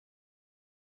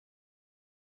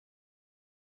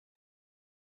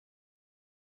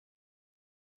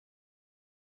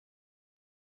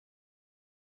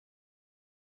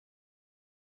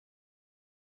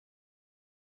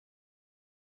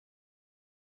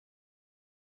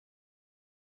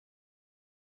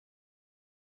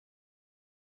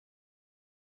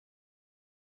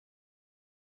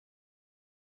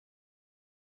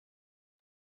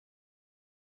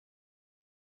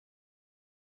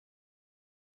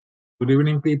Good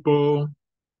evening, people.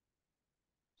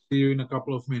 See you in a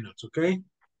couple of minutes, okay?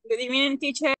 Good evening,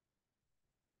 teacher.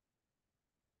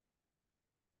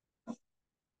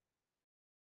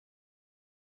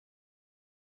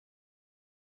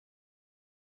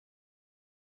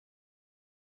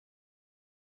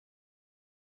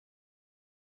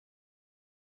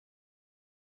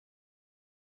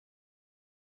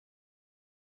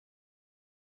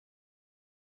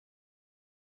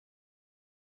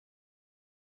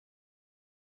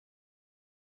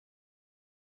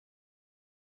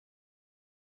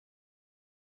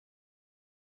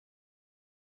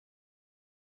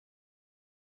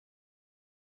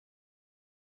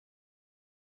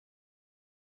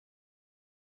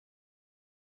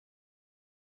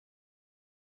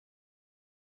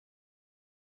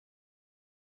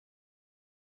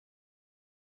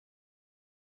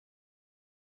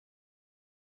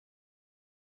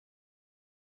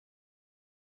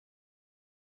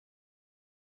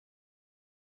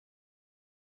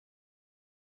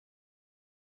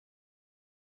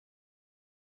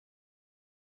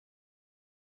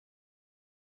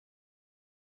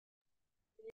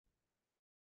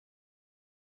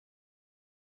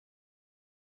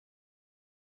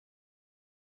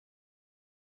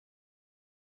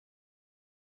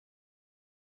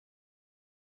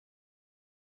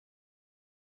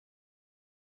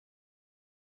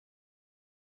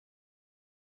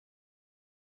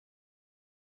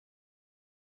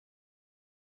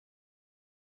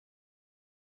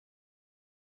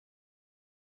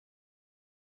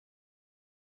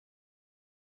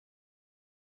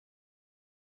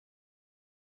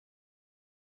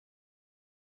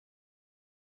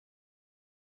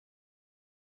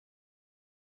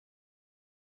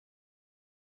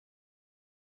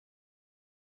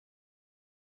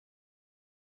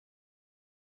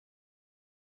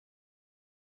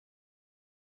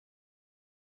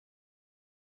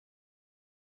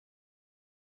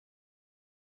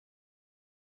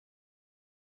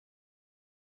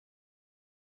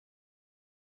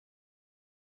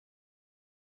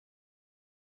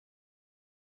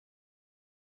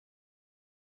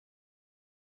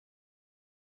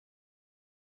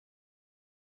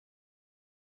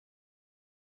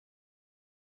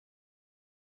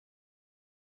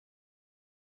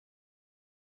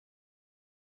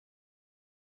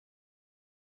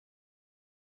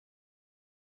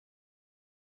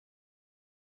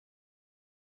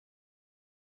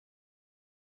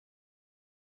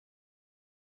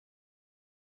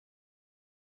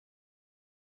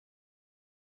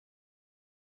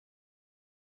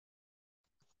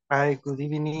 Hi, good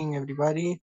evening,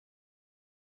 everybody.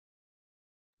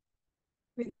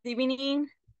 Good evening.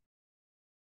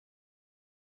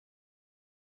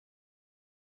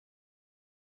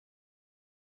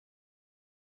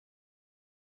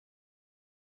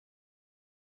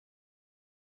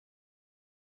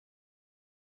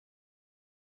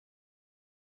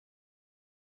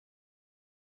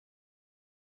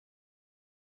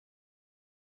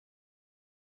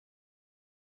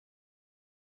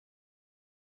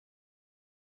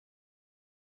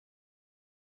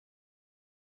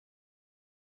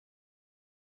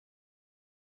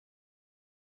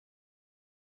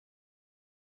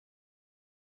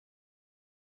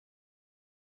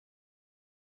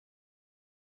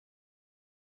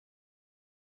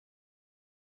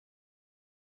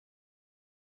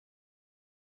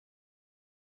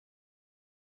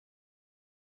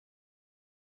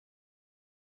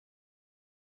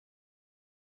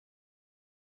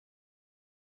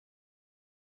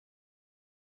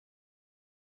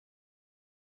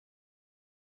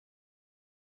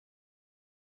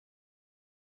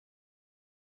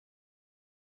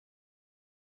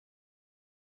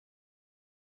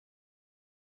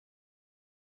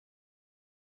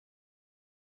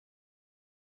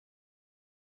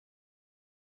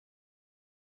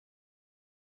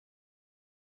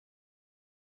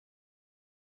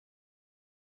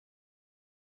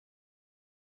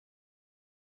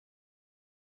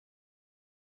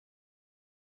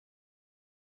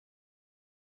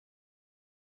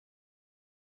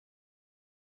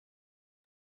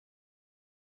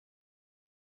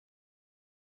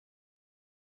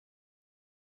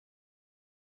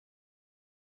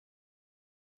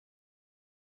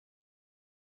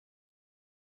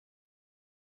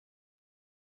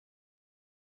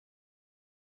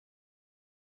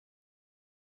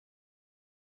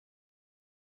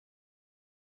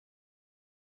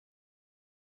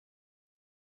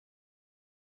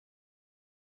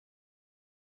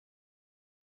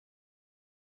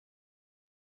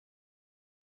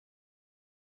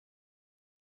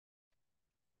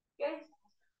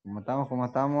 ¿Cómo estamos? ¿Cómo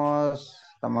estamos?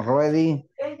 ¿Estamos ready?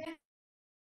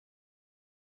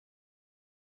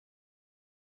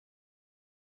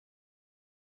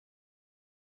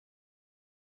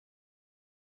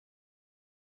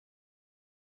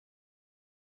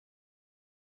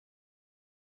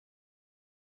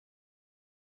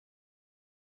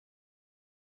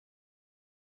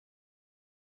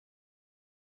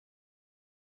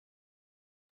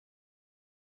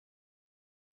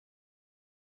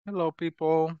 Hello,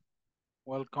 people.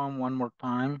 Welcome one more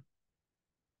time.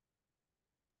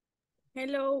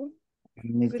 Hello.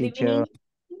 Evening, Good teacher. evening.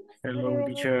 Hello,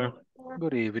 teacher.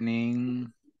 Good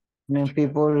evening. Evening,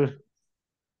 people.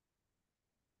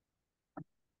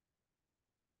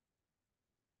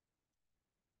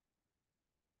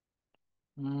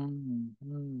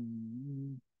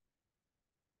 Mhm.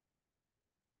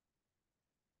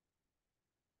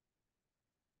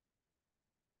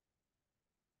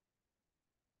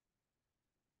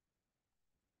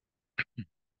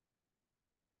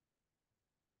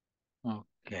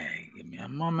 Okay, give me a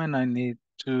moment. I need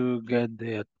to get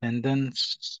the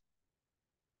attendance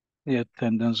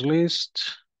list.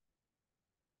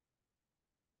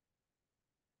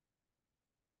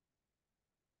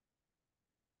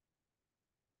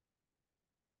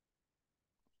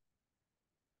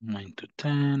 Nine to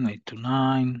 10, 8 to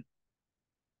 9.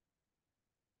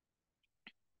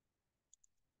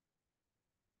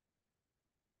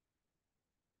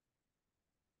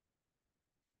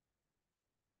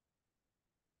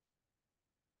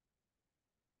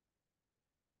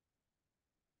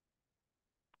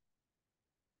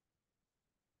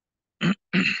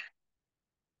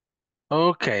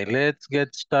 Okay, let's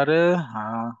get started.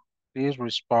 Please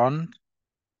respond.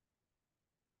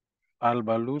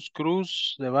 Alba Luz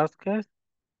Cruz de Vázquez.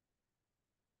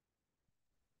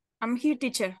 I'm here,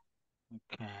 teacher.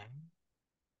 Okay.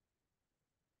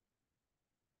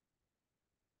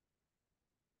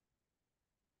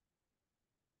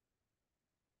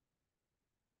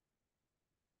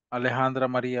 Alejandra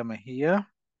María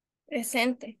Mejía.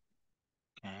 Presente.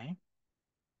 Okay.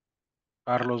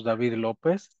 Carlos David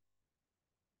López.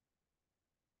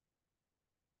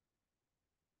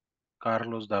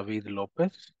 Carlos David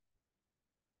López.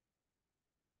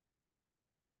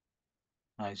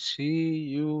 I see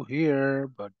you here,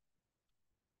 but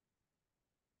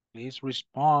please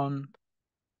respond.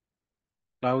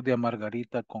 Claudia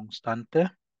Margarita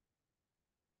Constante.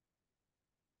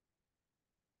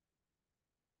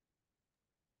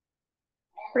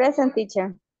 Present,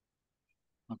 teacher.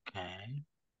 Okay.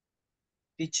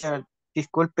 Teacher,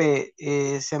 disculpe,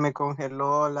 se me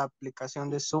congeló la aplicación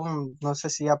de Zoom. No sé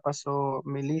si ya pasó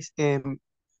mi lista.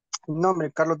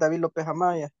 Nombre, Carlos David López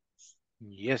Amaya.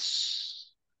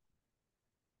 Yes.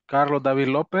 Carlos David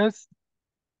López.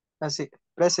 Así,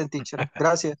 present, teacher.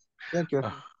 Gracias. Thank you.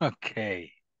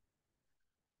 Okay.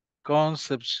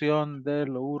 Concepción de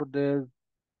Lourdes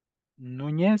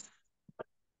Núñez.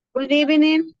 Good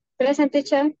evening. Present,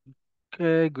 teacher.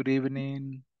 Okay, good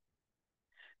evening.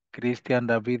 Cristian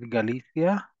David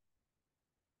Galicia.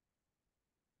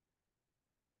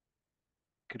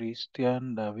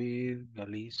 Cristian David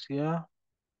Galicia.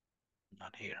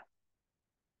 Not here.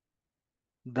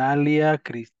 Dalia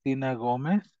Cristina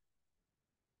Gómez.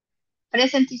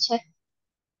 Present, teacher.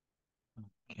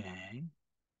 Okay.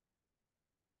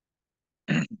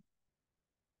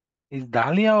 Is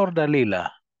Dalia or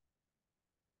Dalila?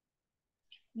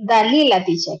 Dalila,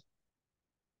 teacher.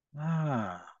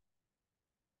 Ah,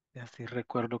 ya sí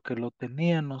recuerdo que lo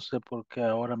tenía, no sé por qué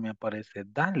ahora me aparece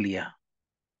Dalia.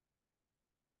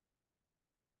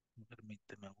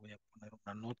 Permíteme, voy a poner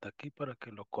una nota aquí para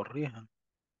que lo corrijan.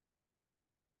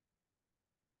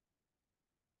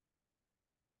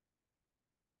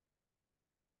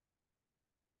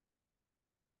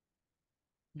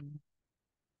 Mm,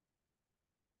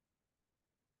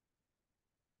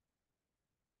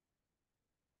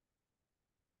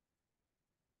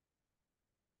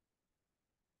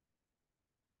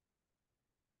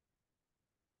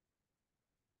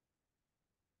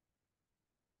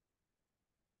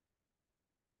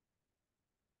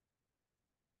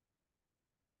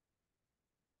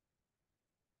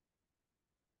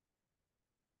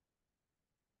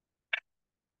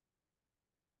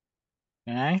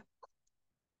 ok.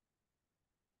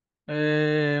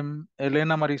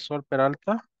 Elena Marisol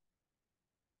Peralta.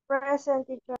 Present,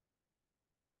 teacher.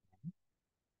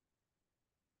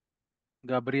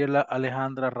 Gabriela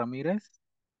Alejandra Ramírez.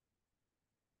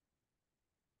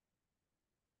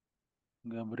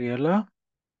 Gabriela.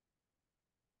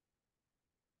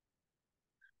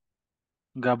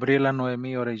 Gabriela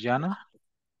Noemí Orellana.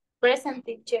 Present,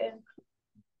 teacher.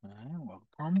 Okay,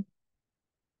 welcome.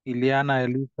 Ileana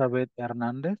Elizabeth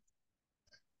Hernández.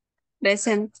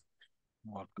 Present.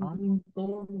 Welcome.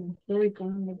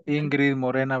 Ingrid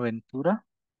Morena Ventura.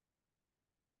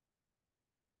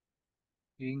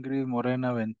 Ingrid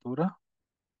Morena Ventura.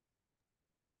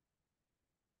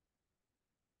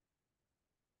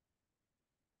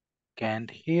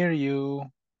 Can't hear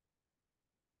you.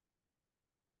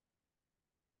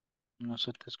 No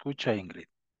se te escucha, Ingrid.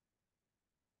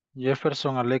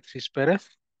 Jefferson Alexis Pérez.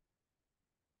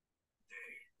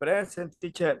 Present,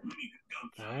 teacher.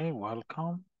 Okay,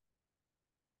 welcome.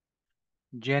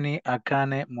 Jenny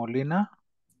Akane Molina.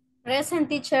 Present,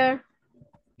 teacher.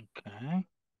 Okay,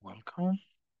 welcome.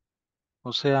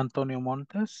 Jose Antonio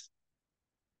Montes.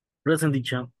 Present,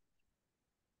 teacher.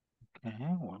 Okay,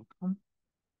 welcome.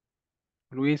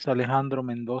 Luis Alejandro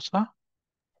Mendoza.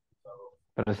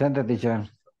 Presente, teacher.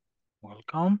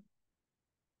 Welcome.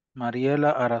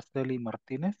 Mariela Araceli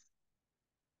Martinez.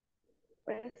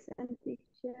 Present teacher.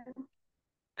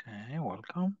 Okay,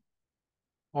 welcome.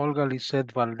 Olga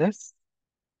Lisette Valdez.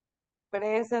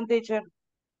 Present, teacher.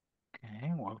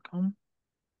 Okay, welcome.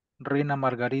 Rina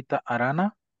Margarita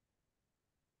Arana.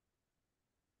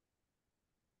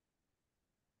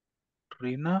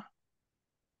 Rina.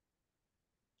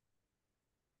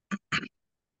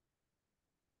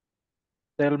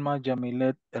 Telma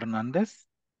Yamilet Hernández.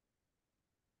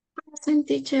 Present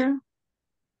teacher.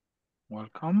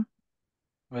 Welcome.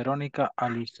 Verónica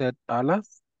Alicet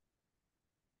Alas.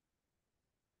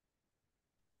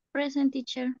 Present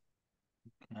teacher.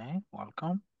 Okay,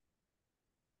 welcome.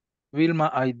 Vilma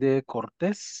Aide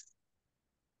Cortés.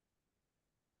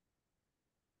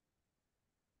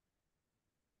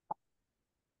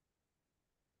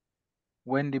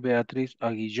 Wendy Beatriz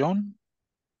Aguillón.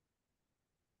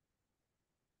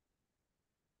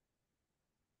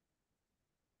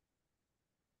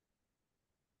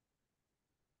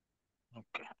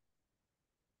 Okay.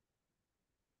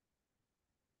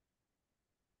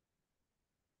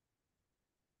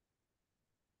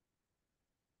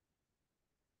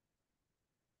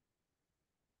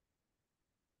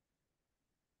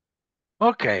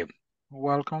 Okay,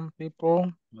 welcome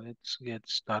people. Let's get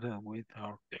started with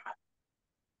our class.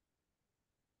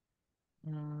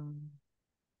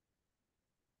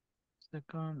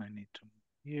 Second, I need to move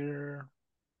here.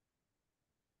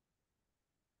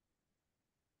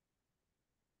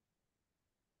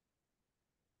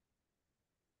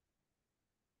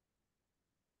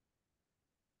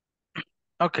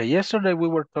 Okay, yesterday we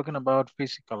were talking about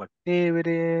physical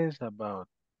activities, about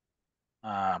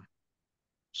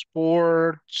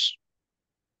sports,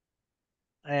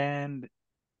 and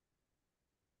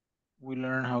we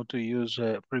learned how to use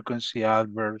frequency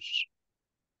adverbs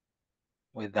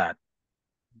with that,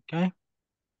 okay?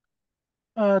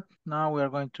 But now we are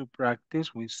going to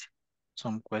practice with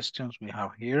some questions we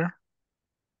have here.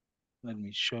 Let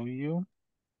me show you.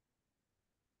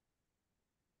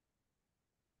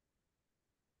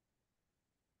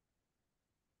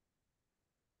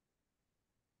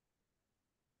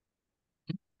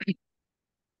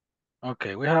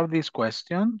 Okay, we have these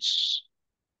questions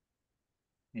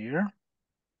here.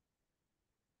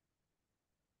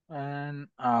 And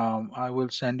I will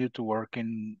send you to work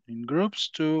in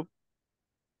groups to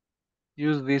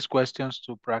use these questions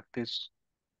to practice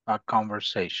a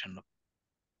conversation.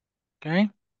 Okay?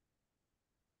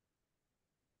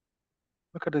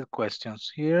 Look at the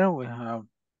questions here. We have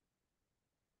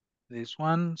these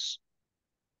ones.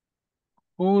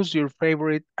 Who's your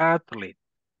favorite athlete?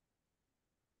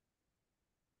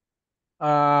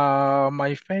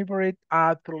 My favorite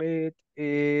athlete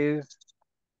is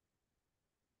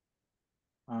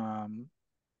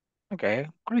okay,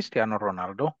 Cristiano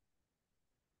Ronaldo.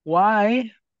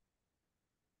 Why?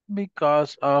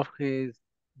 Because of his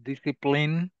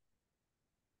discipline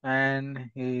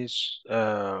and his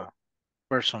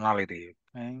personality.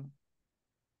 Okay?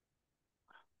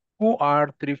 Who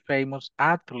are three famous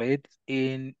athletes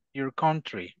in your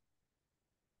country?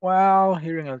 Well,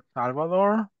 here in El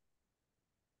Salvador,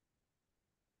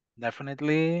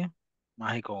 definitely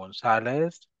Mágico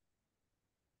González,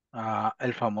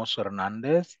 El Famoso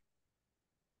Hernández,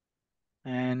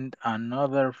 and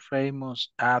another famous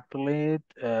athlete.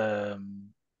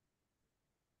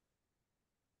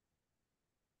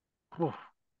 Whew,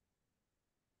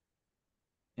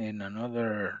 in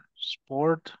another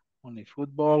sport, only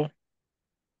football.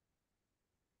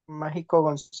 Mágico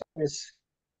González.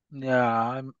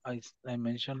 Yeah, I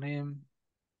mentioned him.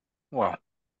 Well,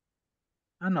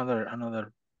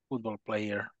 another football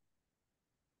player.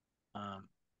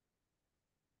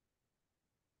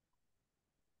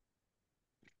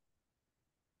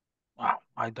 Wow,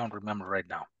 I don't remember right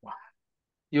now. Wow.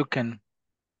 You can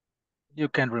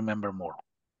remember more.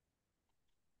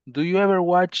 Do you ever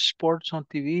watch sports on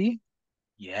TV?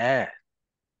 Yeah,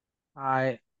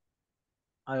 I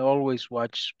always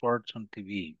watch sports on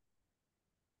TV.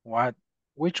 What?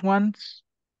 Which ones?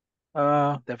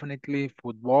 Definitely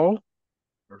football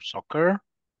or soccer.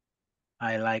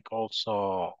 I like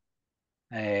also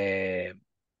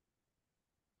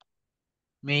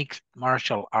mixed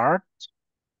martial arts.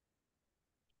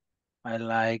 I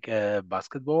like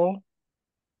basketball.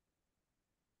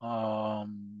 I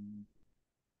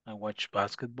watch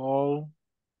basketball,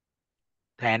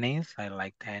 tennis. I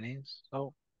like tennis.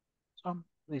 So some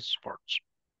these sports.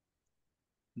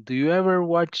 Do you ever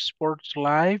watch sports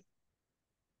live?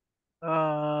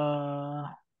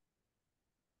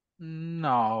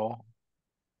 No.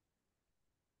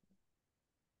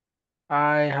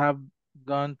 I have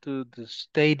gone to the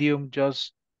stadium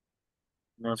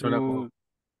No se la to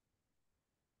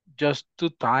just 2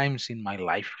 times in my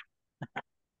life.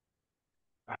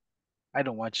 I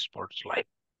don't watch sports live.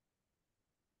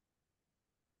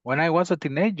 When I was a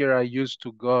teenager, I used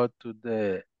to go to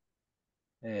the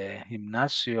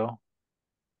Gimnasio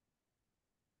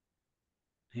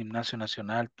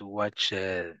Nacional to watch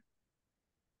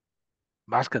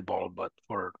basketball, but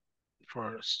for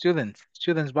students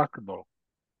basketball.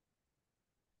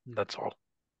 That's all.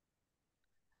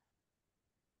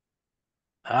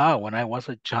 When I was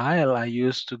a child, I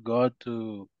used to go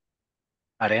to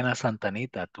Arena Santa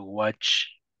Anita to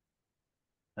watch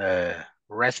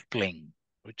wrestling,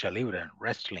 lucha libre,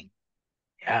 wrestling.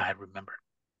 Yeah, I remember.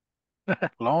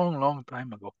 Long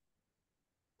time ago.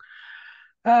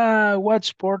 What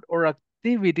sport or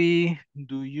activity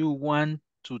do you want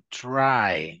to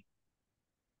try?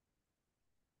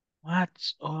 What?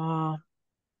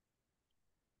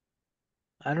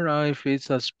 I don't know if it's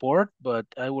a sport, but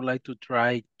I would like to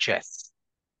try chess.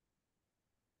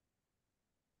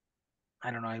 I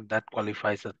don't know if that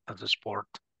qualifies as a sport.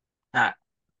 But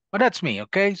that's me,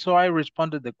 okay? So I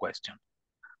responded the question.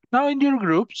 Now in your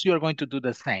groups, you're going to do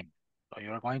the same. So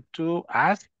you're going to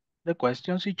ask the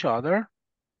questions each other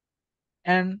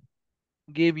and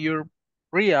give your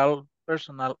real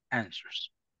personal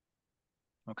answers.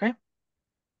 Okay?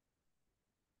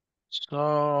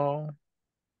 So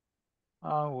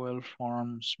I will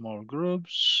form small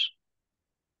groups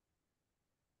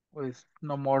with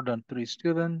no more than 3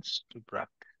 students to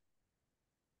practice.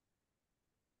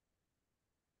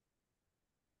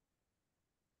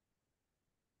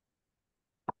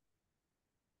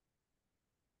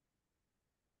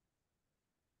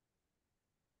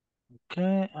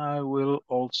 Okay, I will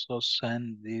also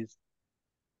send these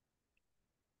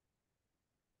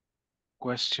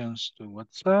questions to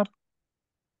WhatsApp.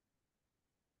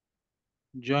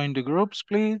 Join the groups,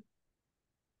 please,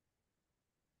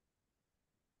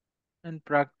 and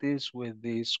practice with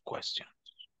these questions.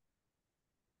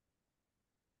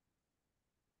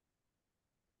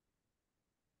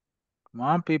 Come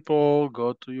on, people,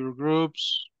 go to your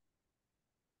groups.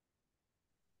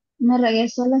 Me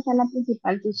regreso a la sala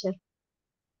principal, teacher.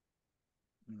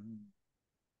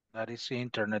 That is the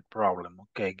internet problem.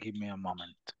 Okay, give me a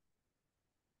moment.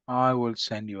 I will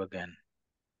send you again.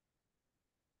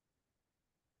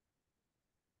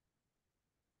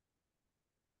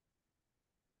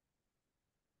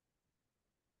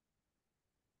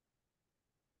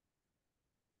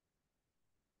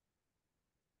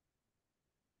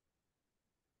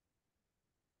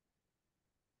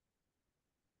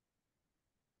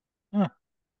 Huh.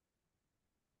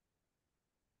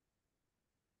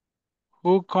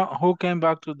 Who came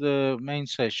back to the main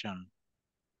session?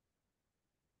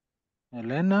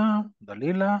 Elena,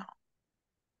 Dalila,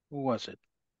 who was it?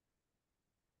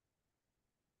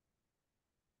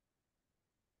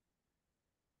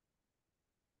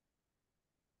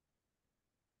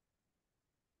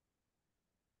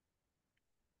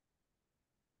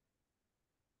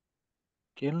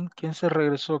 ¿Quién se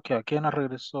regresó? ¿Quién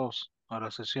regresó a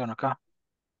la sesión acá?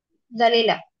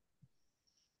 Dalila.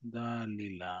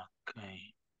 Dalila, ok.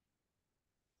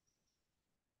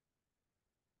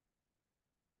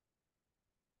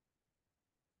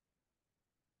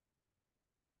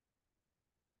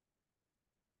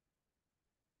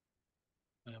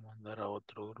 Voy a mandar a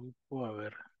otro grupo, a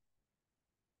ver.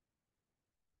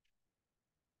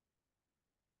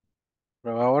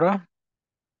 ¿Prueba ahora?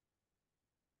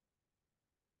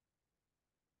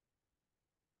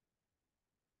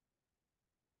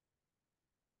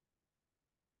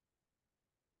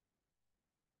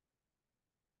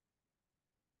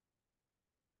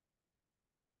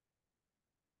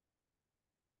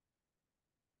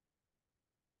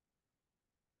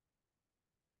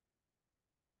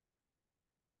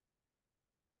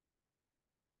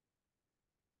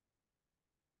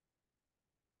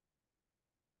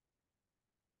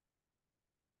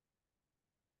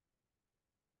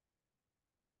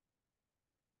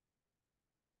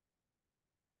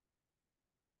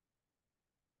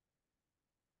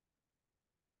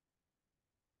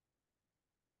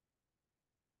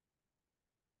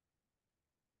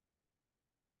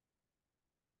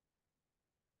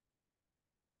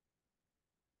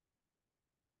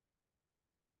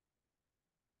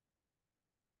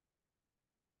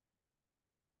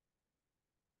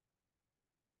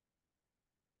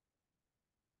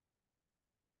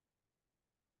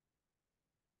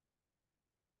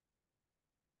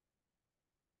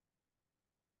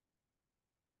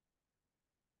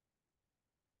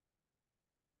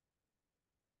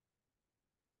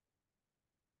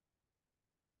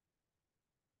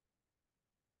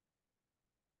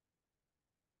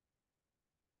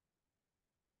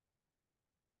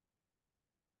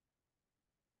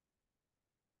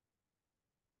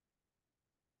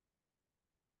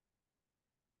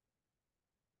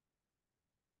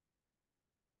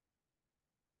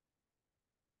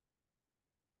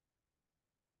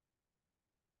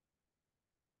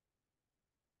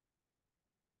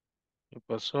 ¿Qué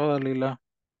pasó, Dalila?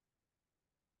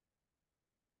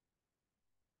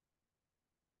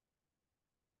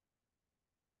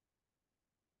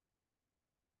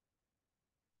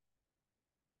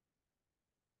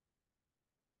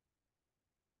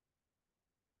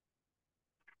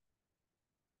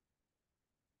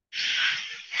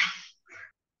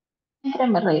 Siempre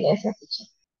me regresa, teacher.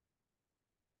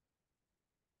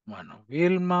 Bueno,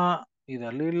 Vilma y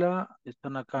Dalila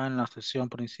están acá en la sesión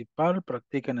principal.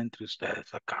 Practiquen entre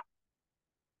ustedes acá.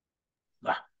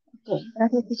 Ah, Ok,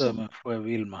 gracias, se teacher. me fue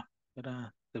Vilma.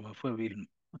 Se me fue Vilma.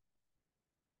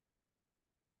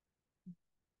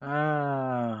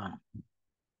 Ah,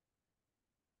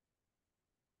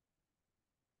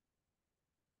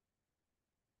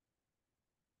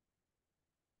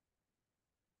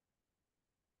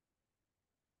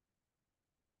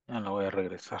 ya la voy a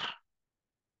regresar.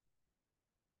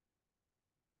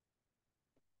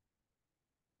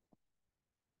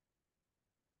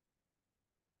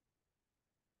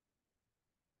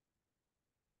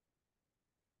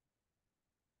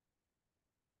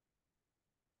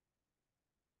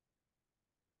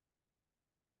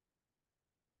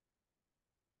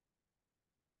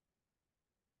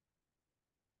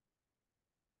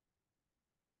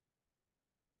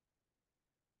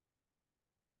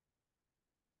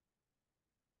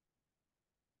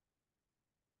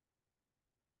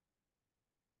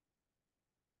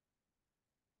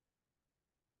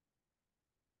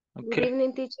 Good Okay.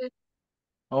 evening, teacher.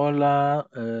 Hola,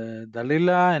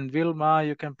 Dalila and Vilma,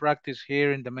 you can practice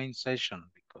here in the main session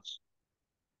because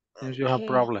since you have Okay.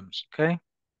 problems, okay?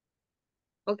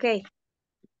 Okay.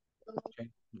 Okay.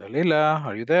 Dalila,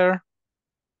 are you there?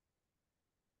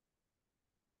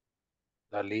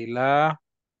 Dalila.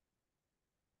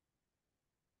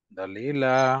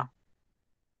 Dalila.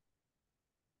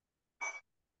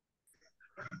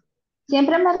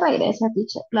 Siempre me regresa,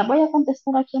 teacher. La voy a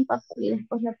contestar aquí en papel y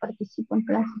después la participo en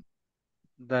clase.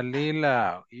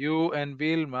 Dalila, you and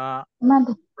Vilma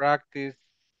Mande. practice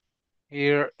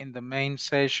here in the main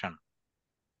session,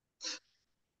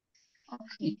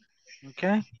 Ok.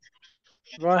 okay?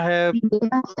 Go ahead.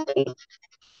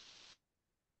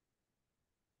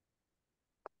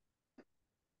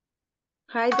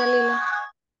 Hi, Dalila.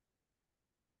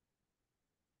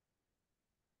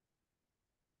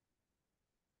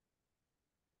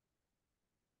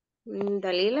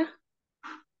 Dalila.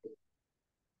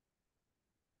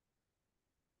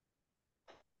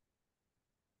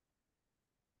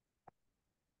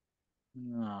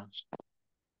 No,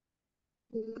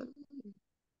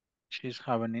 she's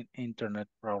having internet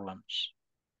problems.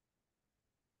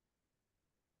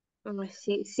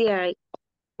 Sí, sí hay.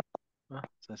 Ah,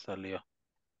 se salió.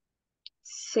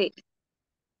 Sí.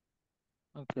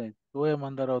 Ok, te voy a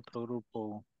mandar a otro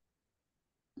grupo.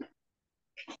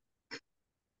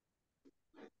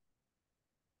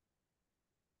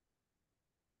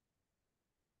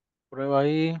 Prueba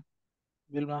ahí,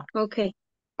 Vilma. Okay.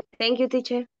 Thank you,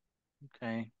 teacher.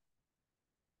 Ok.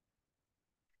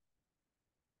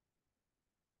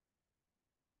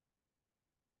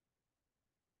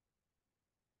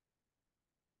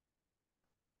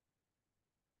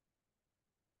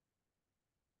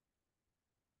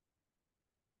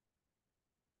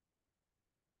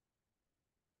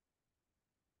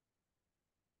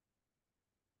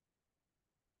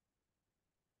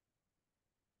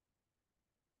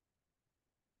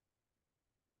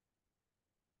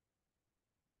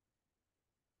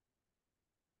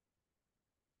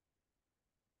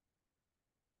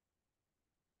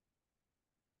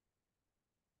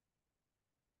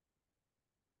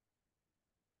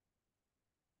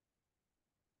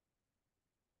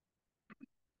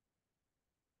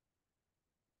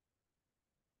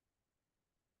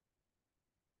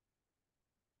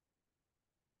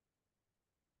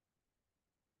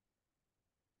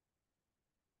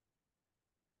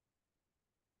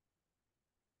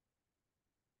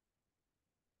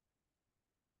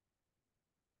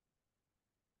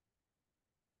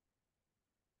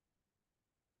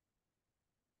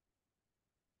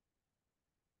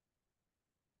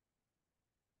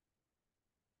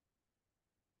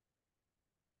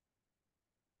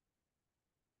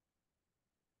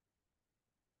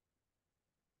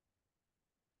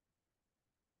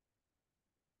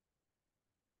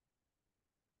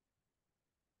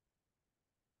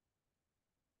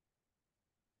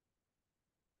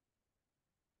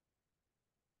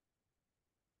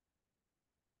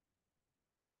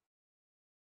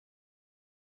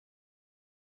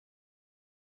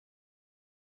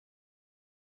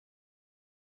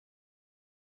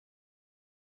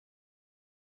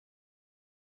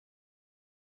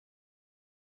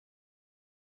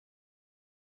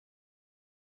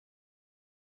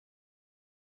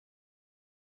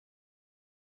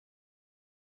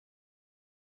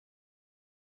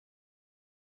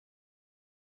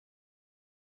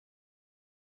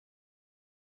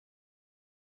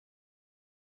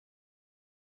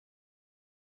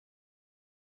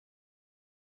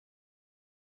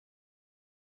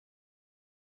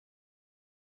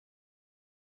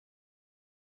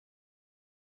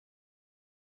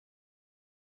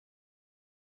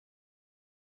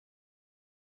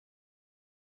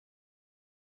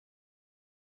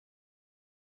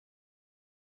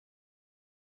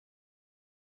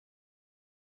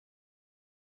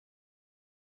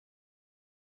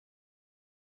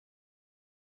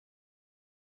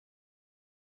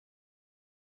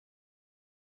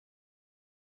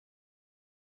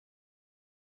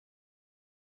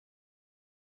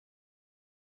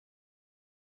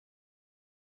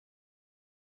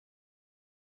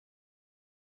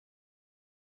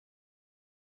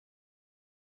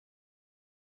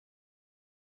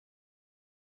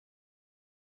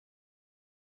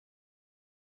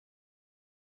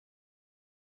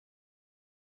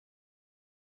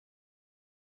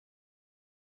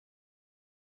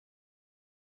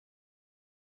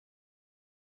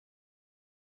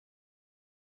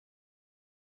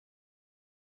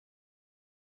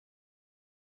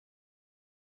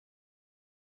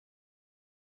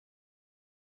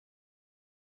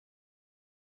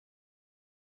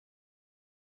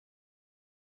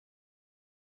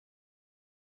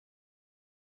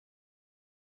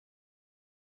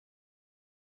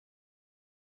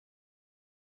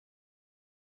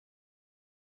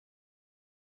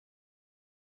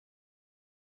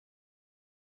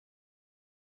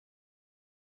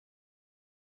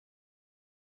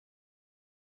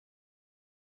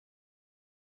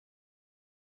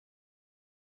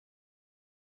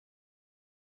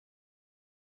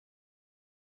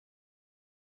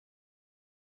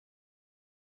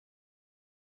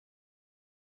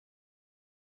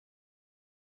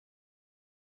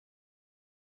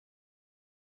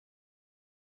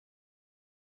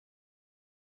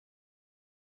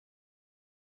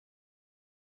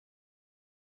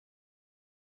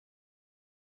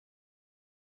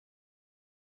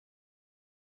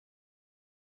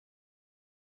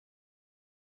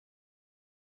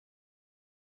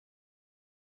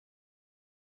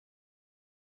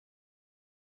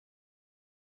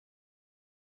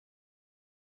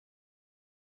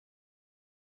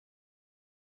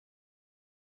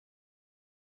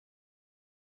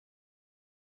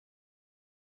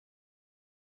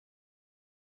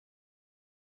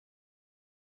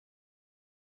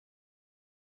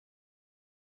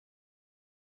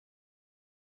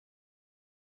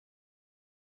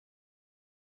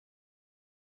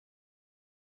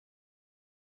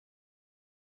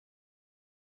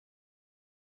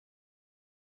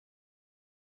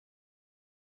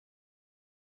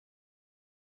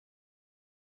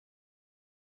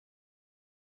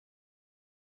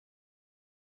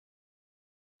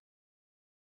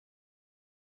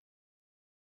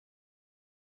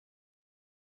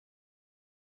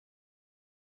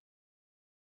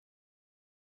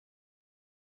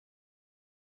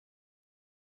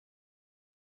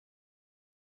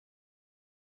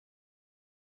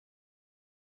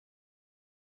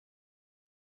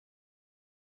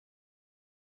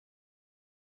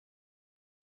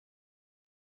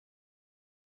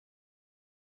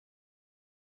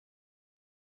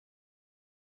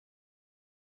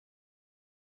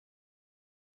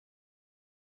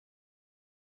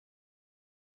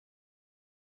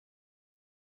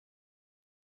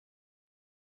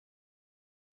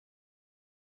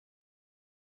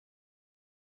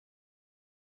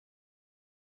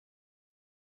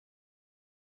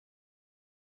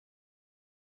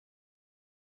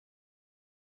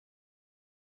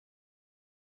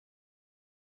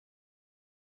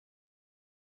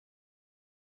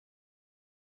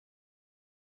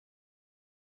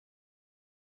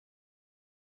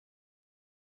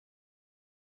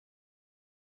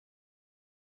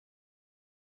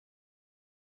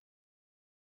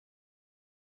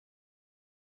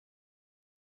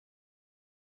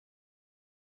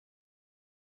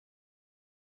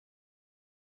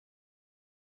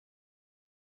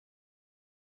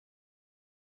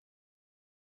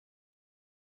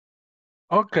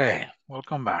 Okay,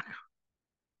 welcome back.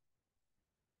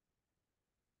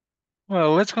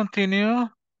 Well, let's continue.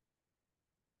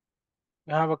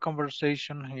 We have a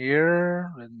conversation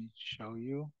here. Let me show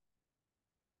you.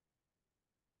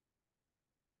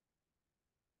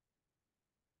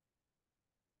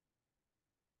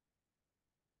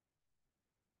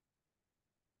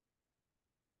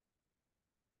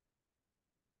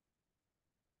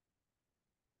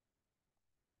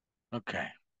 Okay.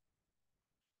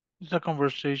 It's a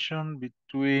conversation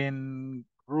between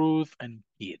Ruth and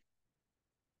Keith.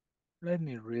 Let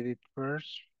me read it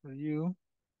first for you.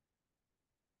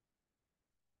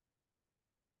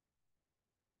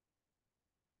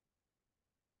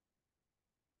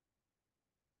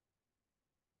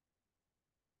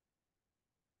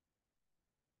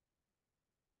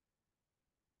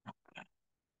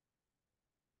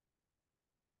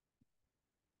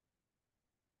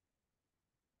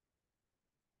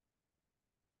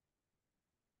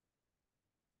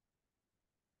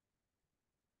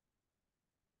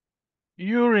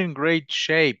 You're in great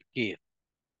shape, Keith.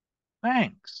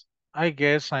 Thanks. I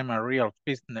guess I'm a real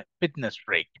fitness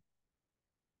freak.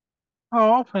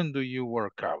 How often do you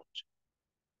work out?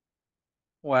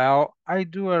 Well, I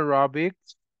do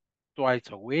aerobics twice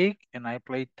a week and I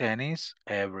play tennis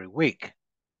every week.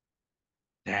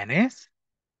 Tennis?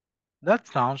 That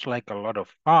sounds like a lot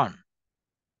of fun.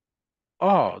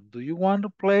 Oh, do you want to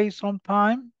play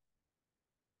sometime?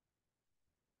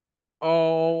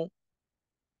 Oh,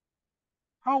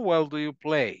 how well do you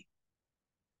play?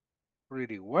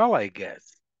 Pretty well, I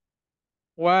guess.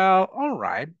 Well, all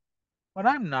right, but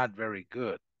I'm not very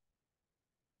good.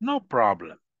 No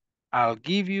problem. I'll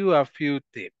give you a few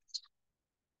tips.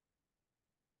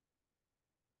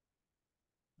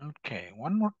 Okay,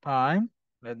 one more time.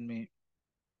 Let me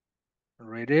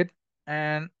read it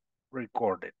and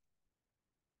record it.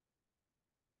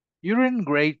 You're in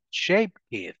great shape,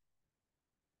 kid.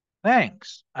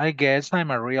 Thanks. I guess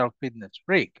I'm a real fitness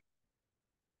freak.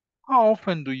 How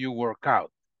often do you work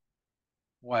out?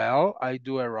 Well, I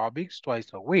do aerobics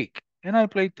twice a week, and I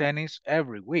play tennis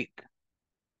every week.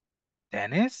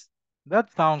 Tennis?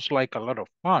 That sounds like a lot of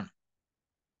fun.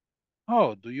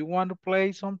 Oh, do you want to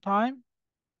play sometime?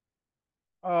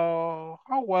 Oh,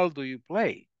 how well do you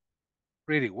play?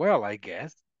 Pretty well, I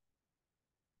guess.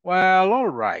 Well, all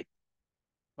right,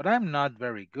 but I'm not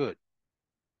very good.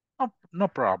 No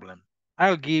problem.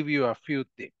 I'll give you a few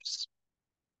tips.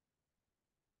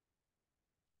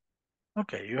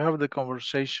 Okay, you have the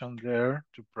conversation there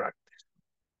to practice.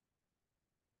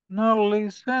 Now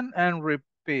listen and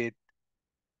repeat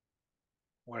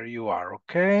where you are,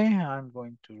 okay? I'm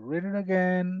going to read it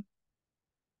again,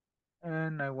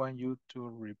 and I want you to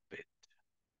repeat.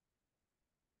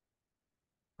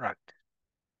 Practice.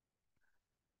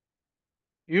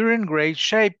 You're in great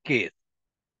shape, kid.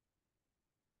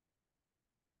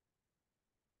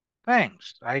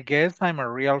 Thanks. I guess I'm a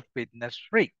real fitness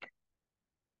freak.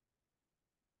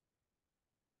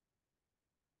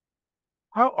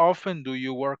 How often do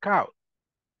you work out?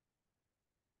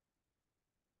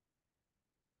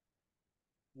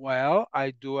 Well,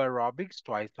 I do aerobics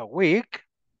twice a week.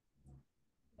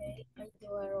 I do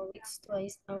aerobics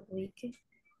twice a week.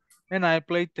 And I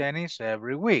play tennis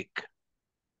every week.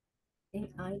 And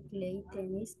I play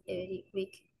tennis every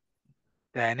week.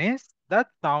 Tennis? That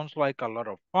sounds like a lot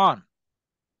of fun.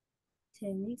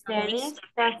 Tennis,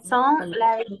 that sounds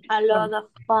like a lot of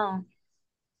fun.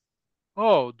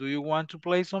 Oh, do you want to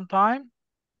play sometime?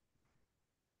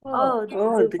 Oh, Oh, do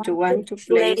you want to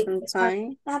play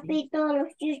sometime?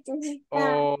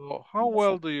 Oh, how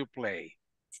well do you play?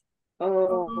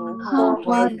 Oh, How how well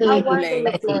well do do you you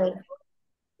play? play?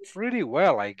 Pretty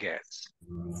well, I guess.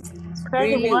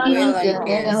 Pretty Really well, well, I I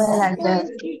guess.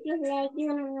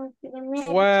 guess.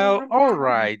 Well, all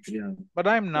right, but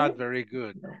I'm not very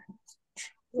good.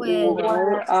 Well, Well,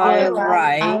 Well, all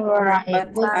right, alright,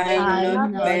 but but I'm not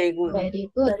I'm not very good.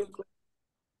 very good.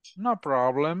 No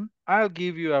problem. I'll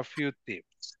give you a few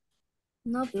tips.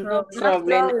 no No problem.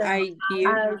 problem, I give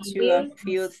I'll you a give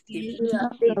few tips. you a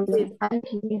big tip. I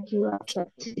can give you a tip.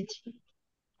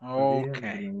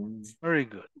 Okay, very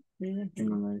good.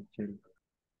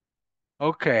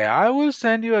 Okay, I will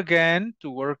send you again to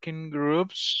working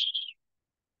groups.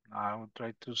 I will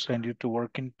try to send you to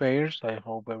working pairs. I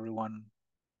hope everyone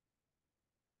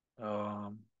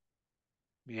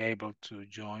be able to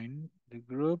join the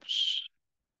groups.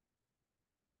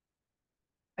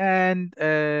 And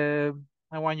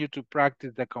I want you to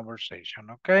practice the conversation,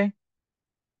 okay?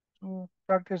 So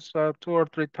practice 2 or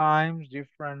 3 times,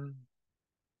 different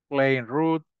playing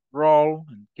root, roll,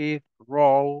 and Keith,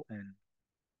 roll, and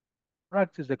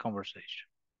practice the conversation.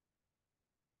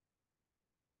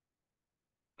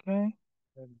 Okay,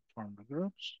 then form the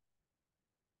groups.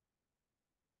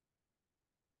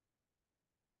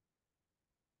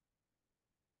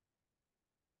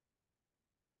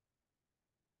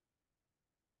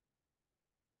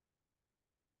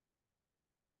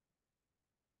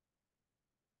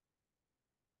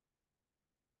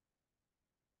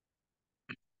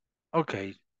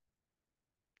 Okay,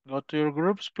 go to your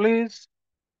groups, please.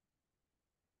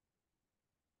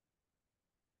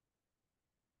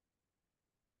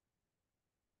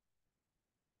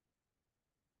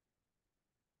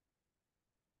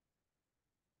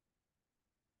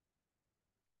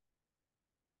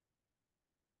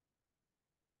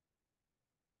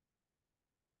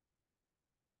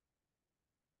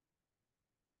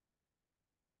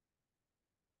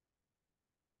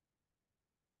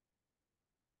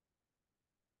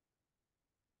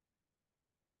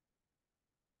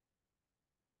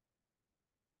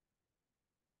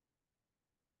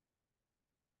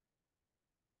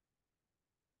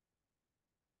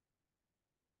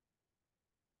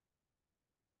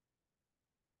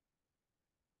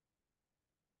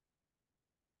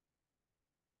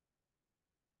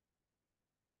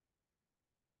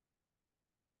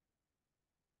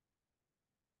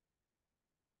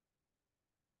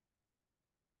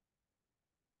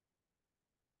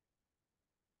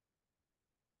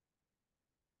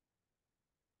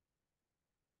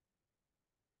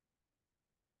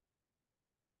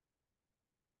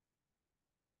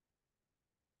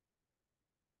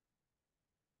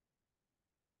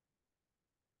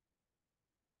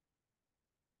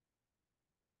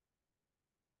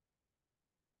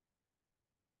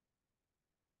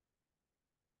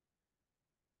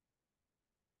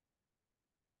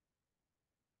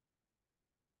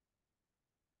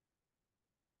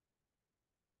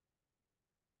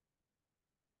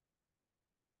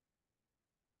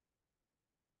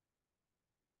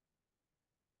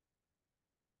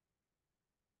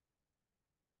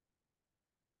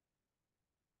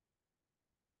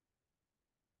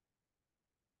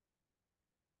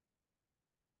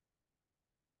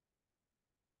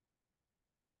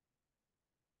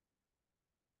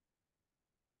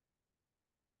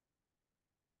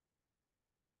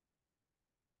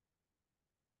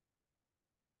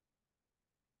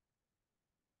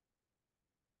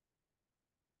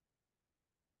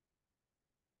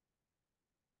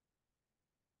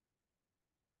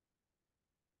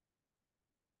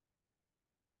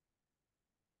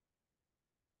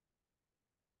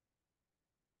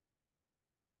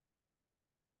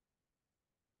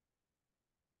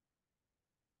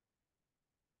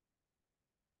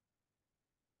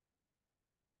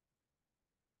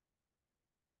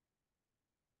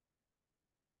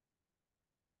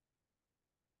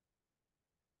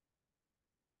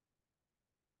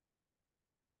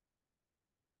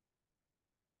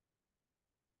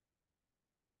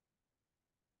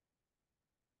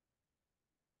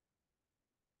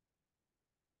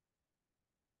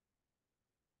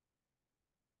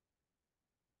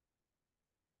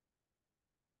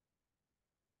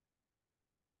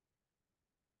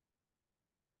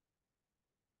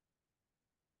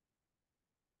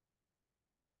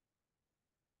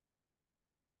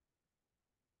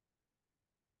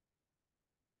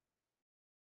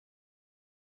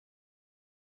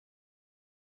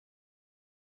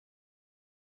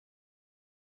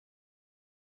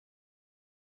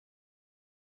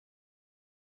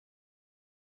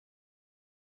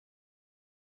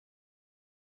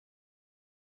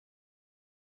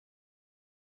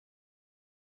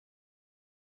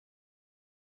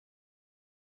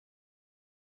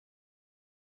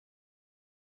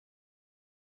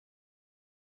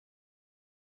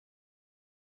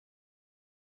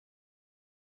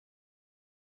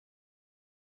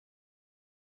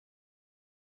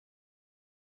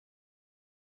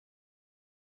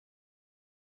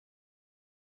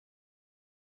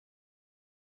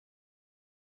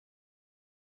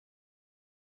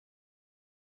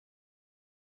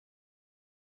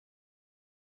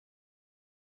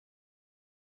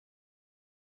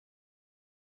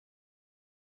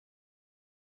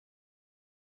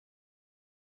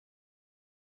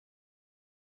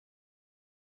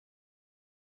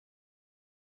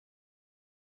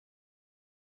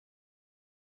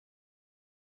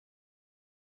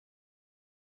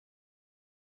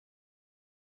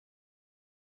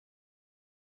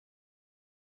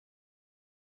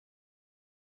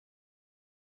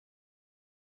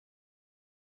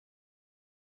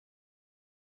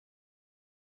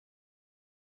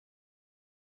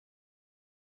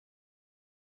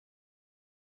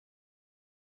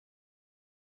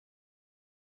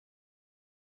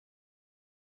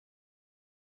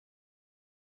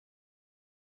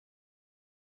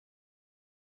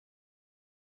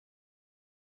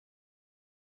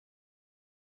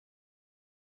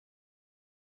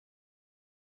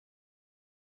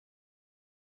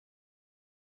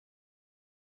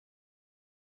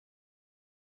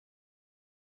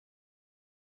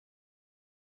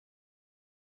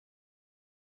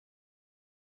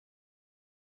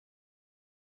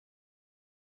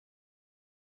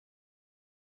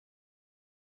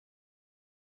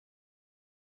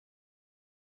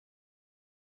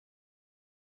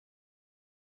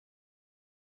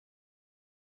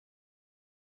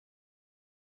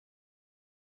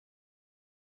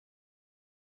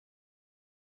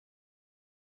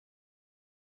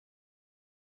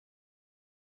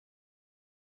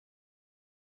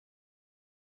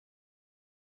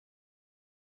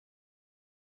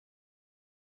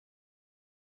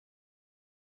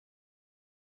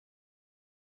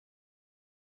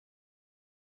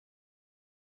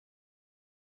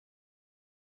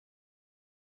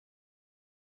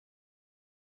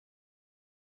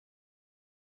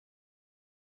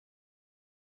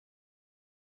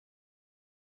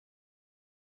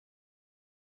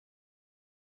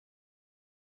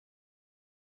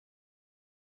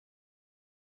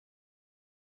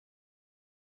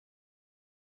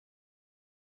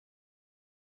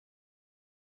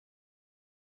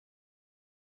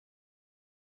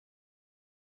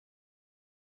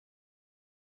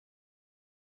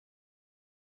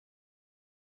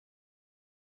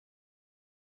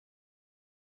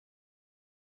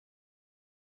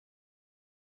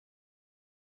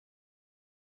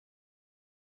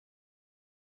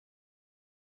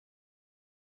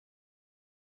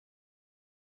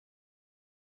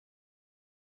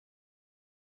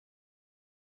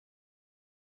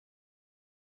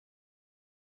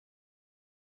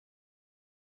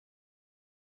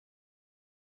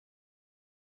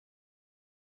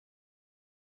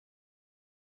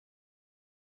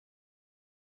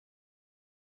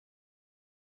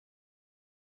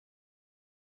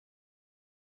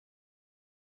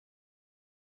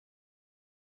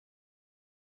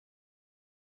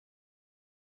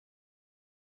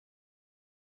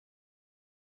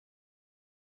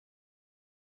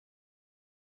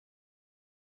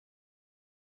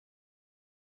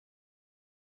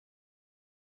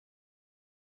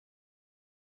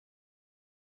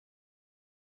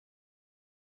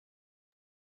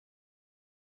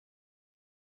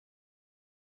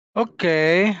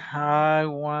 Okay, I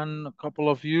want a couple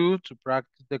of you to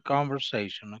practice the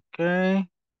conversation, okay?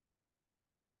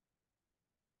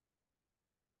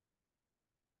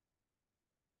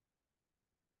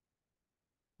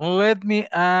 Let me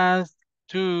ask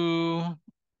to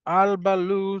Alba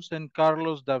Luz and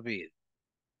Carlos David.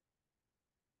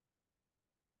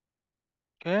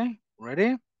 Okay,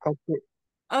 ready? Okay.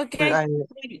 Okay. I, I'm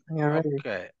ready.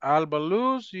 Okay, Alba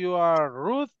Luz, you are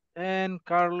Ruth, and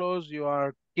Carlos, you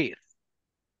are Keith.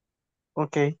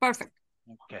 Okay. Perfect.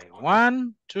 Okay,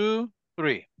 1, 2,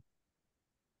 3.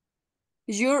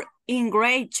 You're in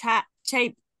great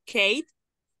shape, Kate.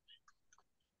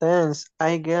 Thanks.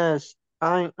 I guess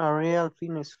I'm a real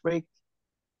fitness freak.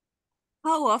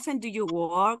 How often do you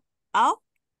work out?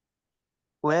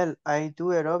 Well, I do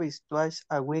aerobics twice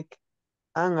a week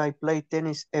and I play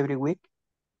tennis every week.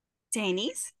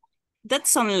 Tennis? That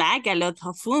sounds like a lot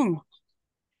of fun.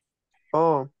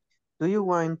 Oh, do you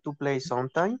want to play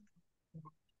sometime?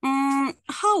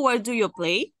 How well do you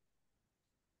play?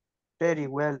 Very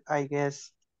well, I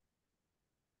guess.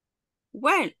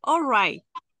 Well, all right,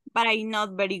 but I'm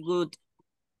not very good.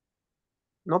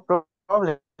 No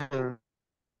problem.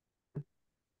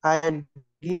 I'll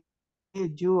give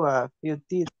you a few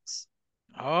tips.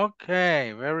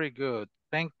 Okay, very good.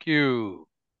 Thank you.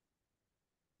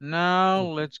 Now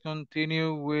let's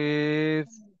continue with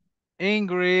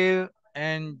Ingrid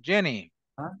and Jenny.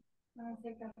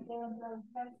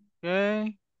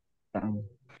 Okay.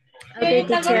 Okay,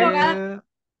 teacher. Ingrid.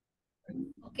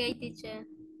 Okay, teacher.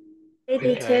 Okay,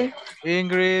 Okay. teacher.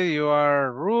 Ingrid, you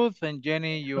are Ruth, and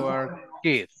Jenny, you are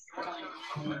Keith.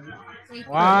 Thank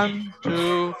you. 1,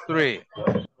 2, 3.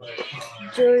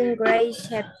 You're in great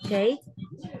shape, Kate.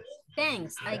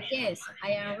 Thanks, I guess.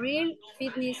 I am real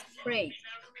fitness freak.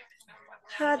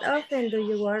 How often do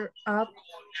you work up?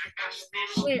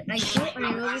 Well, I do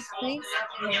aerobics twice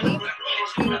a week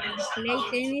and I play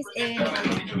tennis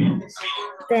every week.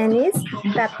 Tennis?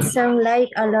 That sounds like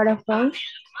a lot of fun.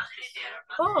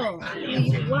 Oh, do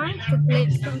you want to play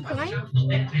sometime?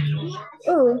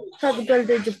 Oh, how well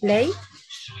do you play?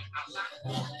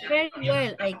 Very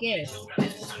well, I guess.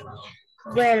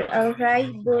 Well,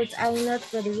 alright, but I'm not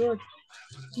very good.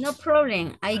 No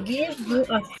problem. I give you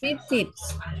a few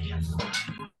tips.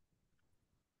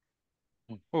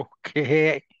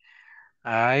 Okay.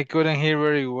 I couldn't hear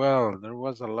very well. There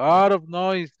was a lot of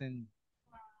noise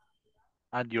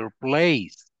at your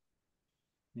place.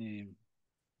 Mm,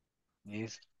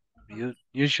 Yes,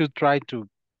 you should try to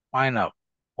find a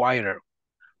quieter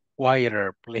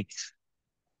place.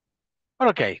 But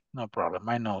okay, no problem.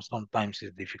 I know sometimes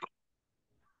it's difficult.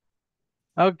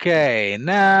 Okay,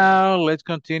 now let's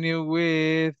continue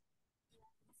with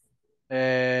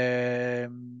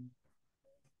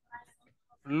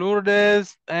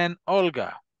Lourdes and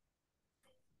Olga.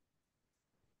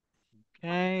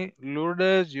 Okay,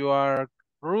 Lourdes, you are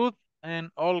Ruth, and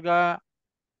Olga,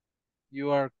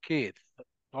 you are Keith.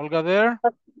 Olga there?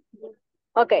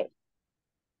 Okay.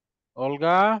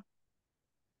 Olga?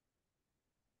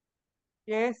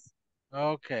 Yes.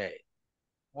 Okay.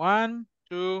 1,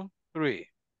 2, 3.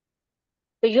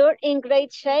 You're in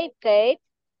great shape, Kate.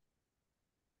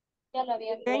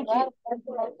 Thank you.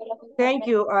 Thank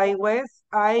you. I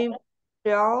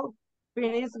feel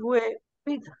finished with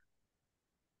it.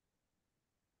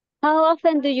 How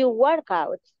often do you work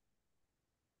out?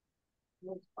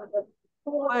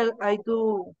 Well, I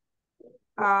do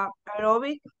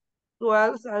aerobic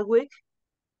twice a week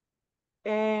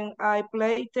and I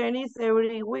play tennis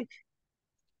every week.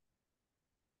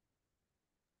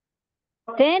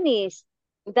 Tennis.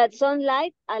 That sounds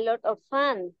like a lot of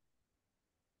fun.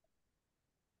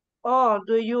 Oh,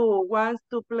 do you want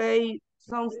to play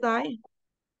sometime?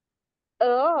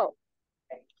 Oh,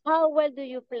 how well do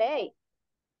you play?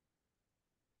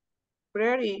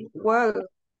 Pretty well,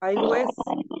 I was.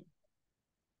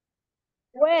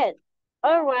 Well,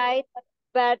 all right,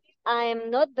 but I am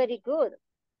not very good.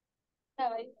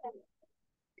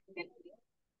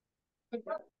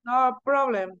 No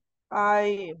problem.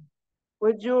 I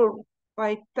with your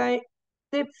my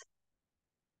tips.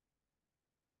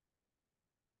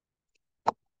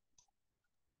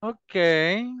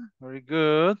 Okay, very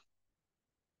good.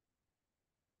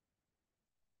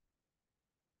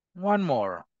 One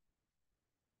more.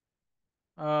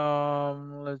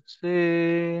 Let's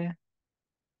see.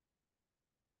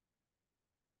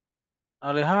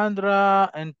 Alejandra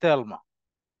and Telma.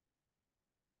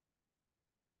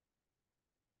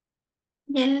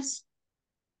 Yes.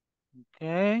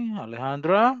 Okay,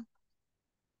 Alejandra.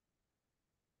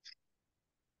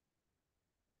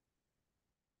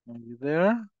 Are you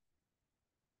there?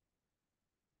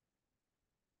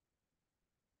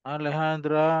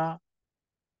 Alejandra,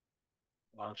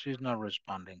 well, she's not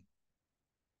responding.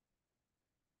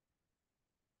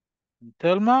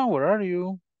 Thelma, where are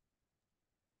you?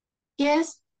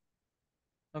 Yes.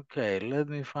 Okay, let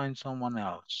me find someone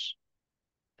else.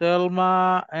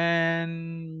 Thelma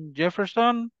and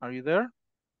Jefferson, are you there?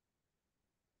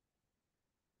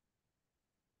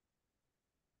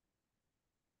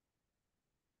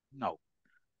 No.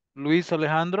 Luis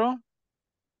Alejandro?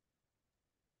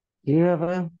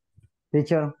 Yeah,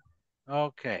 teacher.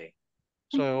 Okay.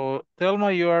 So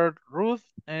Thelma, you are Ruth,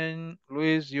 and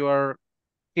Luis, you are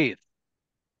Keith.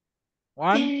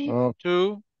 One, Okay. Oh,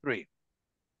 2, 3.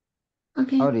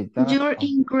 Okay. ahorita You're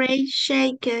in great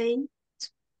shape, Kate.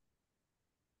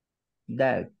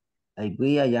 that I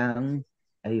am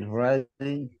I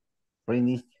already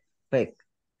finished back.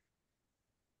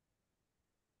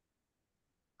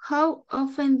 How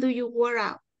often do you work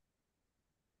out?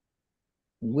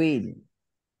 Will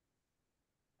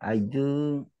I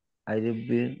do I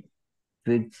will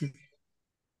fix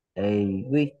a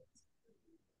week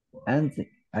and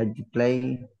I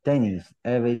play tennis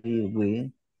every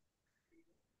week.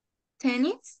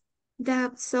 Tennis?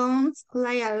 That sounds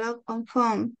like a lot of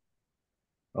fun.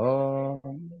 Or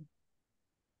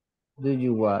do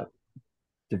you want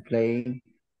to play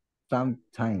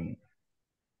sometime?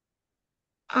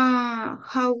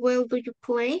 How well do you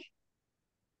play?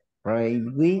 Right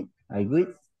with I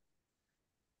will.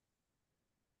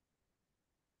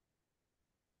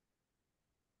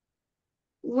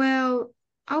 Well,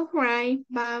 all right,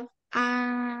 but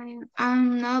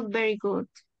I'm not very good.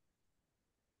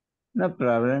 No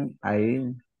problem.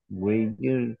 I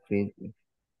will fit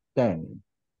ten.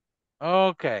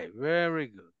 Okay, very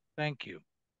good. Thank you.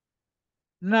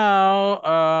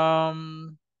 Now,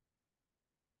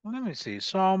 let me see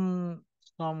some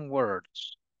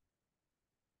words.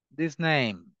 This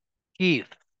name, Keith.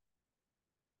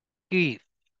 Keith.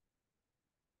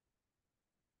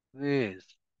 This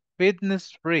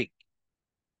fitness freak.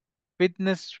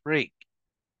 Fitness freak.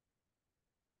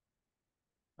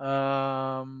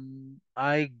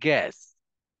 I guess.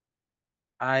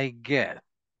 I guess.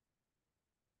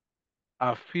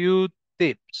 A few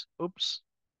tips. Oops.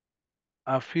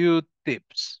 A few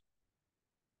tips.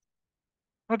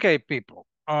 Okay, people.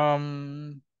 I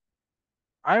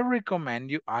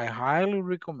highly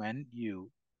recommend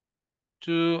you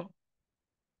to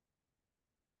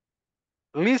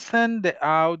listen the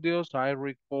audios I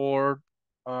record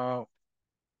uh,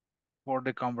 for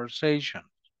the conversation.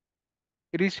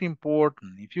 It is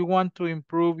important. If you want to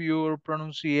improve your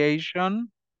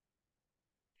pronunciation,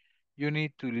 you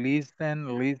need to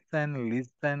listen, listen,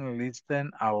 listen,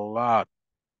 listen a lot.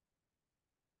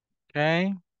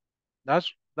 Okay?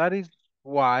 That is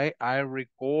why I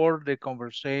record the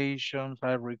conversations,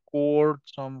 I record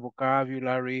some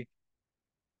vocabulary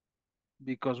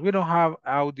because we don't have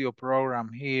audio program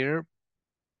here.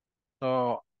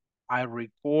 So I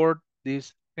record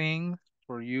these things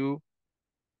for you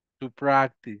to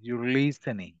practice your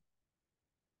listening.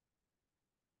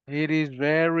 It is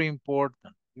very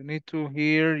important. You need to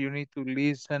hear, you need to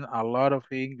listen a lot of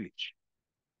English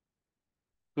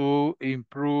to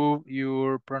improve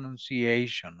your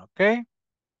pronunciation, okay?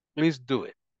 Please do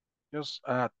it. Just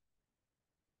a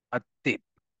tip.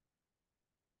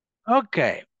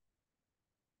 Okay.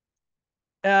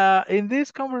 In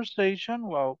this conversation,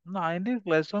 well, no, in this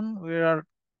lesson,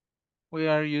 we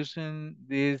are using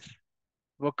this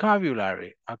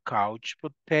vocabulary, a couch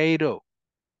potato.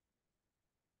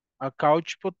 A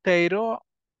couch potato,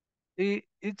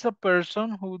 it's a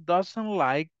person who doesn't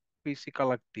like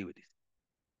physical activities.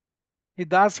 He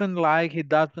doesn't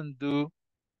do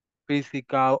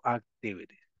physical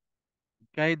activities.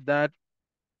 Okay, that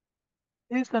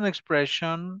is an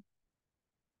expression.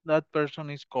 That person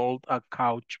is called a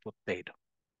couch potato.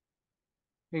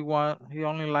 He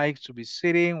only likes to be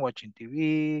sitting, watching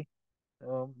TV,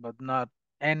 but not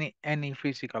any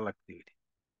physical activity.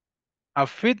 A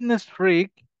fitness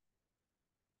freak,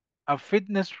 a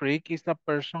fitness freak is a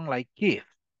person like Keith,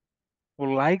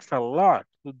 who likes a lot,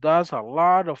 who does a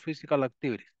lot of physical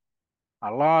activities,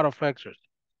 a lot of exercise.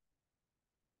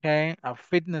 Okay, a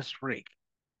fitness freak.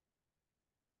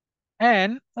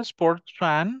 And a sports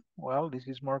fan, well, this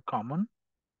is more common.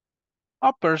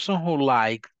 A person who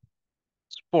likes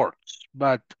sports,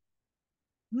 but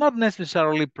not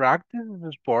necessarily practices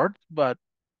the sports, but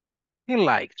he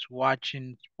likes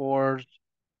watching sports,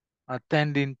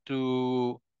 attending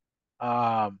to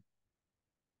um,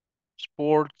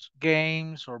 sports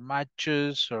games or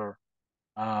matches, or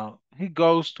he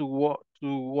goes to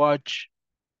watch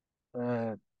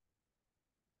uh,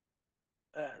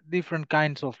 different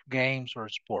kinds of games or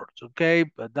sports, okay?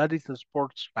 But that is a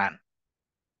sports fan.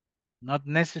 Not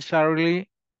necessarily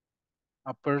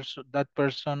a person, that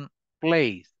person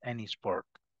plays any sport,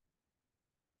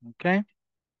 okay?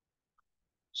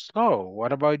 So,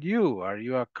 what about you? Are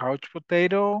you a couch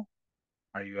potato?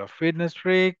 Are you a fitness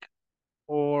freak?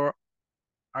 Or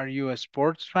are you a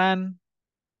sports fan?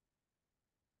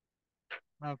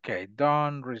 Okay,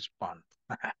 don't respond.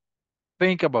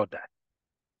 Think about that.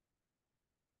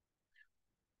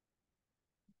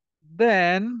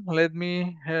 Then let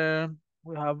me,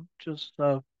 we have just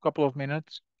a couple of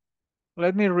minutes.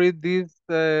 Let me read these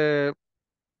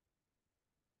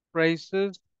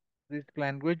phrases, this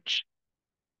language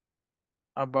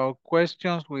about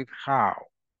questions with how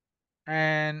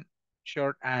and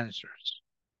short answers.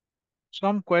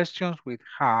 Some questions with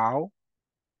how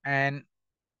and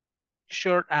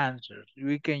short answers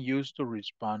we can use to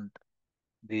respond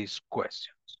these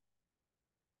questions.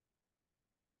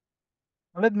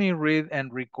 Let me read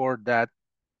and record that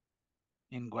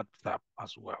in WhatsApp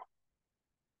as well.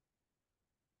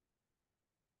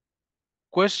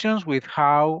 Questions with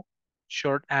how,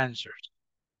 short answers.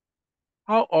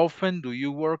 How often do you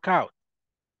work out?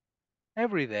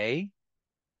 Every day?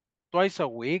 Twice a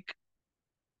week?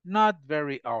 Not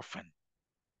very often.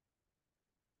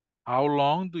 How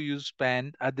long do you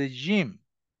spend at the gym?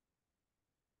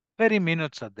 30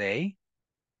 minutes a day?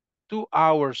 2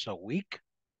 hours a week?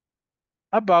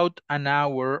 About an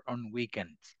hour on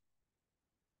weekends.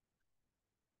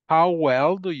 How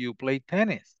well do you play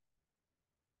tennis?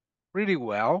 Pretty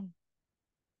well.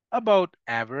 About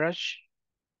average?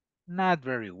 Not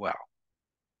very well.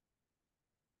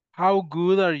 How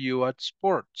good are you at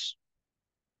sports?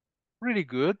 Pretty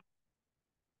good.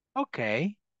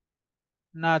 Okay.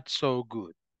 Not so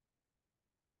good.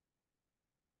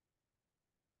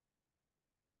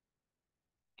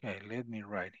 Okay, let me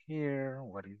write here.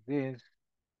 What is this?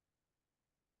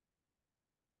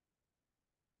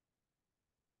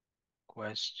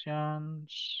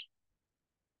 Questions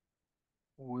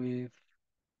with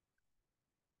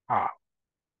how.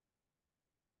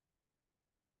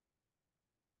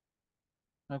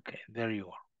 Okay, there you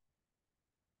are.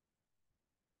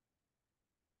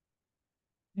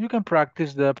 You can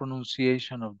practice the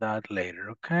pronunciation of that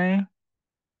later, okay?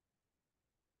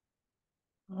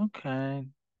 Okay,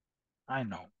 I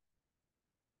know.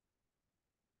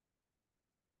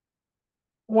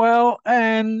 Well,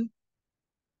 and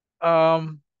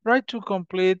try to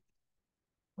complete,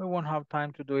 we won't have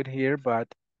time to do it here,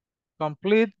 but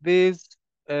complete this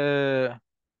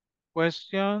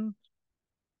question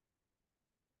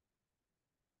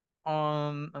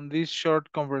on this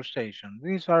short conversation.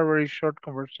 These are very short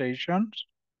conversations.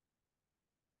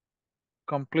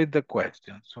 Complete the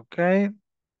questions, okay?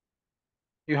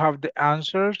 You have the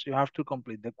answers, you have to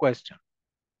complete the question.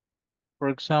 For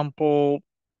example,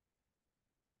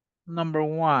 number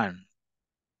 1.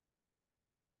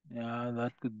 Yeah,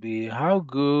 that could be, how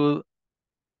good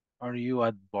are you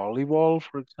at volleyball,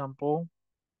 for example?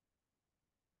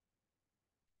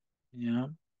 Yeah.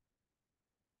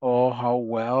 Or how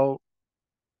well,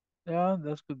 yeah,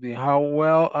 that could be, how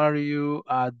well are you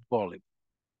at volleyball?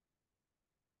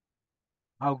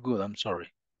 How good, I'm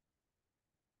sorry.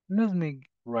 Let me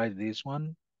write this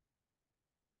one.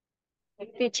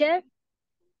 Teacher,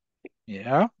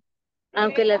 Yeah.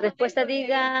 aunque la respuesta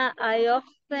diga I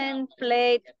often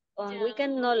played on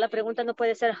weekend, no, la pregunta no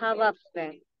puede ser how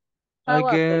often. How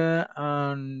often?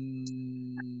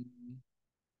 Again,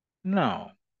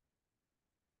 no.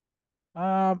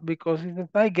 Because it says,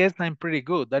 I guess I'm pretty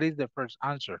good. That is the first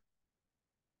answer.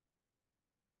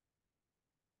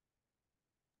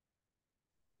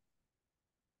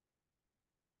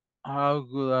 How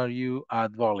good are you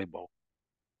at volleyball?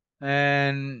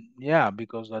 And yeah,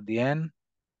 because at the end,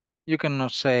 you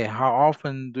cannot say, how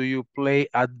often do you play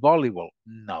at volleyball?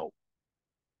 No.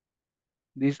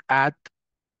 This at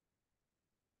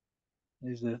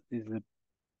is the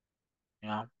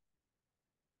yeah.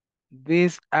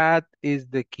 This at is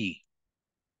the key.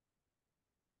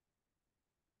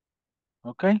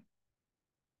 Okay?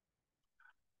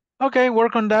 Okay,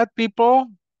 work on that, people,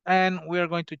 and we are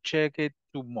going to check it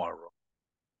tomorrow.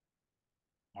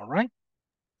 All right?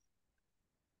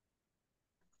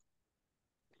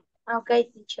 Okay,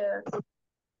 teacher.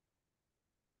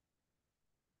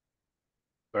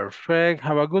 Perfect.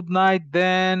 Have a good night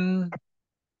then,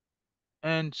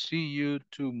 and see you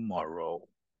tomorrow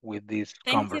with these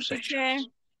Thank you, teacher. conversations.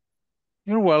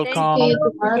 You're Thank welcome.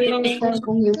 you. Bye, teacher.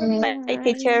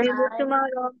 See you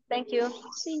tomorrow. Thank you.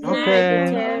 See Bye, you. Okay.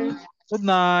 teacher. Good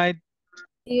night.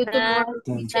 See you Bye. tomorrow,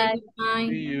 teacher. Bye. Good night.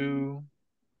 See you.